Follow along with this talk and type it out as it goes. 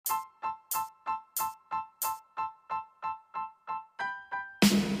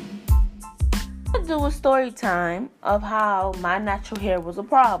do a story time of how my natural hair was a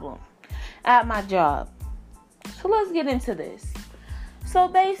problem at my job. So let's get into this. So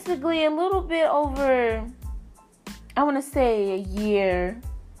basically, a little bit over, I want to say a year,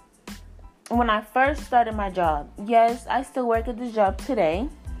 when I first started my job. Yes, I still work at this job today.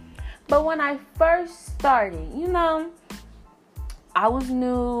 But when I first started, I was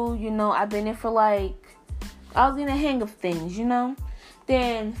new, I've been in for I was in the hang of things,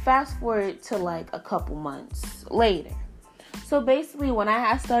 Then fast forward to a couple months later. So basically, when I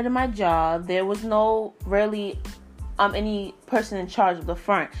had started my job, there was no really any person in charge of the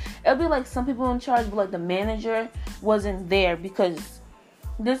front. It'll be some people in charge, but the manager wasn't there because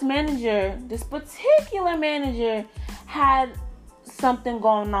this particular manager had something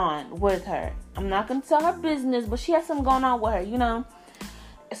going on with her. I'm not going to tell her business, but she has something going on with her,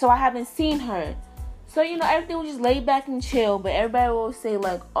 So I haven't seen her. So, everything was just laid back and chill, but everybody will always say,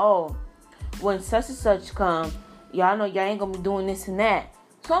 oh, when such and such come, y'all know y'all ain't going to be doing this and that.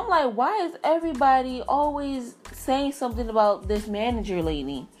 So I'm like, why is everybody always saying something about this manager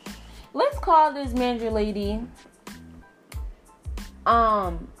lady? Let's call this manager lady,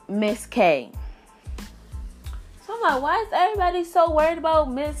 Miss K. So I'm like, why is everybody so worried about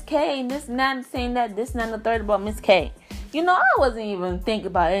Miss K and this and that and saying that, this and that and the third about Miss K? I wasn't even thinking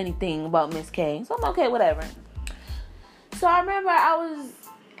about anything about Miss K. So I'm okay, whatever. So I remember I was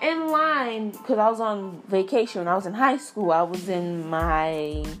in line because I was on vacation when I was in high school. I was in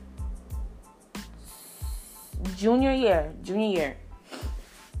my junior year.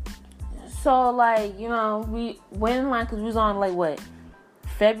 So, we went in line because we was on,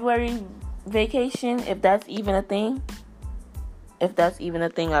 February vacation, if that's even a thing. If that's even a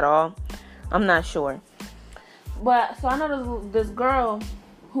thing at all. I'm not sure. But, so I know this girl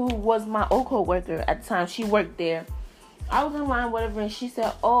who was my old co-worker at the time. She worked there. I was in line, whatever, and she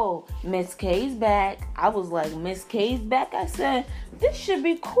said, oh, Miss K's back. I was like, Miss K's back? I said, this should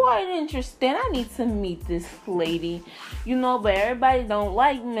be quite interesting. I need to meet this lady. But everybody don't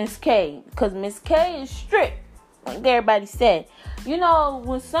like Miss K because Miss K is strict, like everybody said.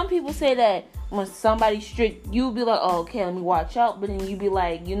 When some people say that when somebody's strict, you be like, oh, okay, let me watch out. But then you be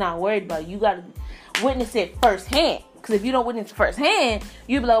like, you're not worried about it. You got to witness it firsthand. Because if you don't witness it firsthand,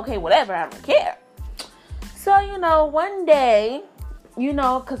 you be like, okay, whatever, I don't care. So, one day,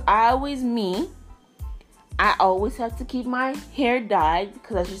 because I always have to keep my hair dyed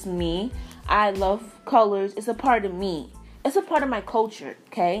because that's just me. I love colors. It's a part of me. It's a part of my culture,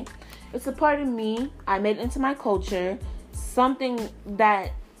 okay? It's a part of me. I made it into my culture. Something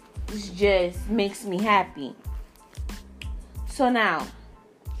that just makes me happy. So now,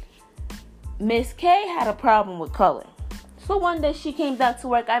 Miss K had a problem with color. So one day she came back to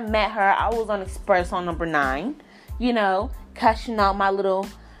work. I met her. I was on Express on number 9, cashing out my little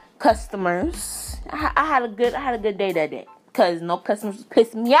customers. I had a good day that day because no customers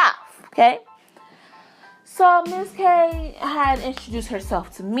pissed me off. Okay. So Miss K had introduced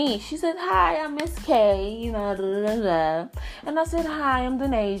herself to me. She said, "Hi, I'm Miss K." And I said, "Hi, I'm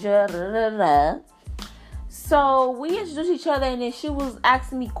Denasia." So we introduced each other, and then she was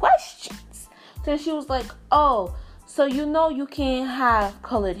asking me questions. So she was like, "Oh, so you can't have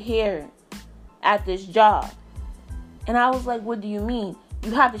colored hair at this job." And I was like, "What do you mean?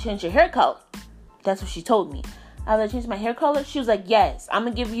 You have to change your hair color." That's what she told me. I have to change my hair color? She was like, "Yes, I'm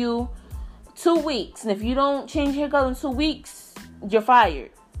going to give you 2 weeks. And if you don't change your hair color in 2 weeks, you're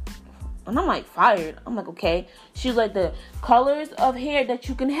fired." And I'm like, fired? I'm like, okay. She was like, the colors of hair that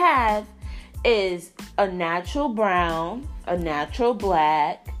you can have is a natural brown, a natural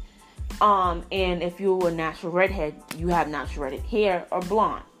black, and if you're a natural redhead, you have natural redhead hair, or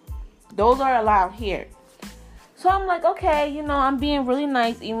blonde. Those are allowed here. So I'm like, okay, I'm being really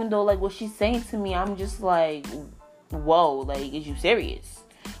nice, even though, what she's saying to me, I'm just like, whoa, is you serious?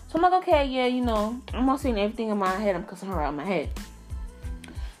 So I'm like, okay, yeah, I'm not saying everything in my head, I'm cussing her out in my head.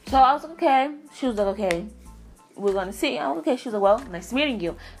 So I was like, okay. She was like, okay, we're going to see. I was like, okay. She was like, well, nice meeting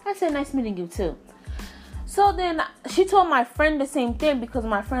you. I said, nice meeting you too. So then she told my friend the same thing because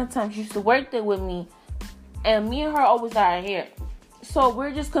my friend at the time, she used to work there with me. And me and her always got our hair. So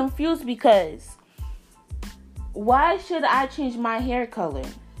we're just confused because why should I change my hair color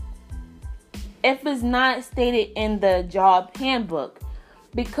if it's not stated in the job handbook?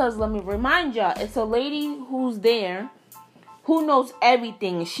 Because let me remind y'all, it's a lady who's there who knows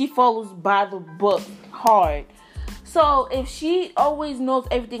everything. She follows by the book hard. So if she always knows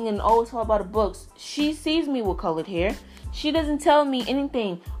everything and always talks about the books, she sees me with colored hair. She doesn't tell me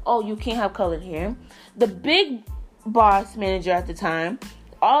anything. Oh, you can't have colored hair. The big boss manager at the time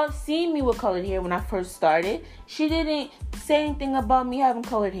all seen me with colored hair when I first started. She didn't say anything about me having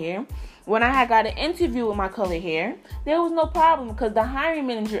colored hair. when I had got an interview with my colored hair, there was no problem because the hiring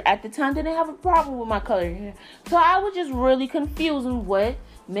manager at the time didn't have a problem with my colored hair. So I was just really confused on what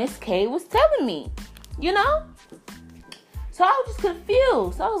Miss K was telling me, you know? So I was just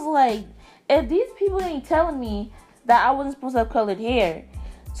confused. I was like, if these people ain't telling me that I wasn't supposed to have colored hair,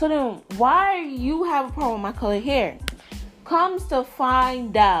 so then why you have a problem with my colored hair? Comes to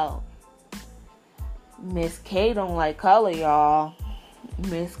find out, Miss K don't like color, y'all.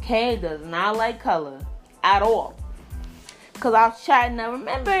 Miss K does not like color at all. Because I was chatting. I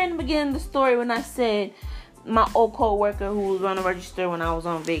remember in the beginning of the story when I said my old co-worker who was on the register when I was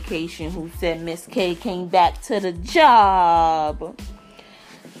on vacation, who said Miss K came back to the job.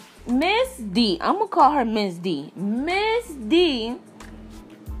 Miss D, I'm going to call her Miss D. Miss D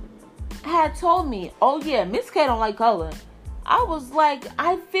had told me, oh yeah, Miss K don't like color. I was like,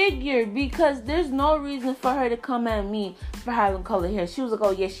 I figured, because there's no reason for her to come at me for having colored hair. She was like, oh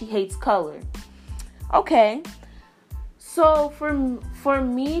yeah, she hates color. Okay. So for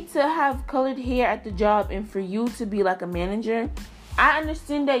me to have colored hair at the job and for you to be like a manager, I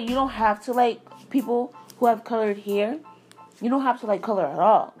understand that you don't have to like people who have colored hair. You don't have to like color at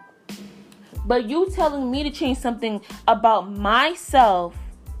all. But you telling me to change something about myself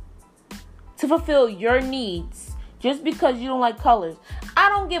to fulfill your needs just because you don't like colors. I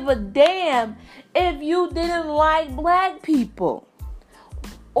don't give a damn if you didn't like black people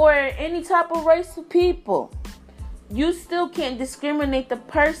or any type of race of people. You still can't discriminate the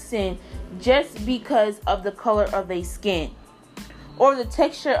person just because of the color of their skin or the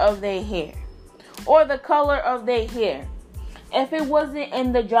texture of their hair or the color of their hair. If it wasn't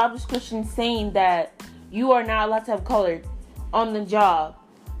in the job description saying that you are not allowed to have color on the job,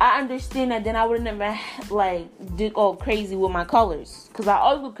 I understand that. Then I would never go crazy with my colors, because I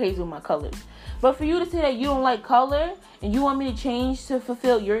always go crazy with my colors. But for you to say that you don't like color and you want me to change to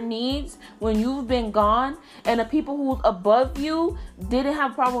fulfill your needs when you've been gone, and the people who's above you didn't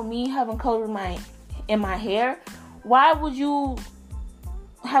have a problem with me having color in my hair, why would you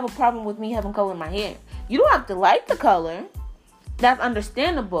have a problem with me having color in my hair? You don't have to like the color. That's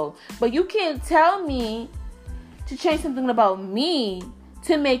understandable. But you can't tell me to change something about me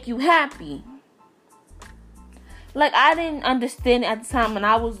to make you happy. Like, I didn't understand at the time when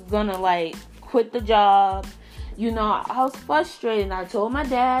I was gonna quit the job. You know, I was frustrated. I told my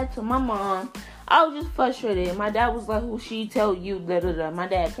dad, to my mom, I was just frustrated. And my dad was like, who she tell you, da da da. My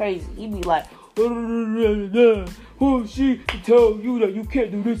dad crazy. He be like, who she tell you that you can't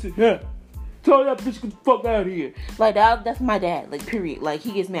do this and that? Tell that bitch get the fuck out of here. Like, that's my dad. Like, period. Like,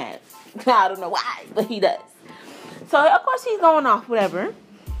 he gets mad. I don't know why, but he does. So, of course, he's going off, whatever.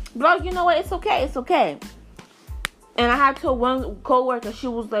 But, you know what? It's okay. It's okay. And I had told one co-worker, she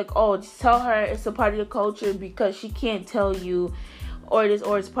was like, oh, just tell her it's a part of your culture, because she can't tell you, or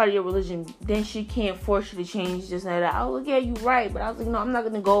it's part of your religion. Then she can't force you to change this and that. I was like, yeah, you're right. But I was like, no, I'm not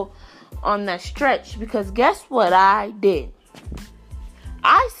going to go on that stretch, because guess what I did?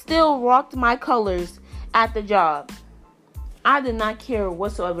 I still rocked my colors at the job. I did not care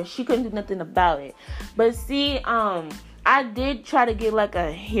whatsoever. She couldn't do nothing about it. But see, I did try to get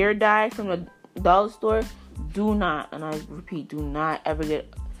a hair dye from the dollar store. Do not, and I repeat, do not ever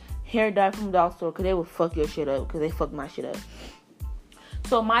get hair dye from the dollar store, because they will fuck your shit up, because they fucked my shit up.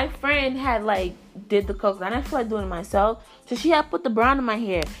 So my friend had did the colors, and I feel like doing it myself. So she had put the brown in my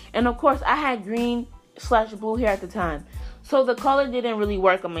hair. And of course I had green/blue hair at the time. So the color didn't really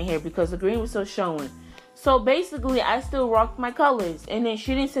work on my hair because the green was still showing. So basically, I still rocked my colors. And then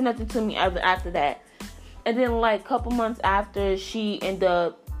she didn't say nothing to me after that. And then a couple months after, she ended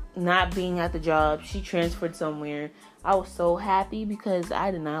up not being at the job. She transferred somewhere. I was so happy because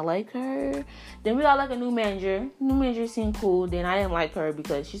I did not like her. Then we got a new manager. New manager seemed cool. Then I didn't like her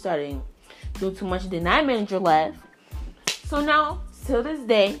because she started doing too much. Then that manager left. So now, to this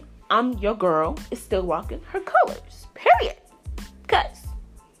day, I'm your girl is still rocking her colors. Period. Because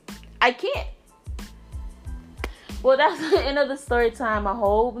I can't. Well, that's the end of the story time. I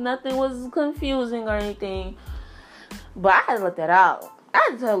hope nothing was confusing or anything. But I had to let that out. I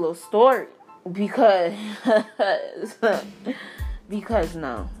had to tell a little story. Because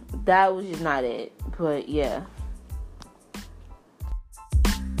no, that was just not it. But yeah.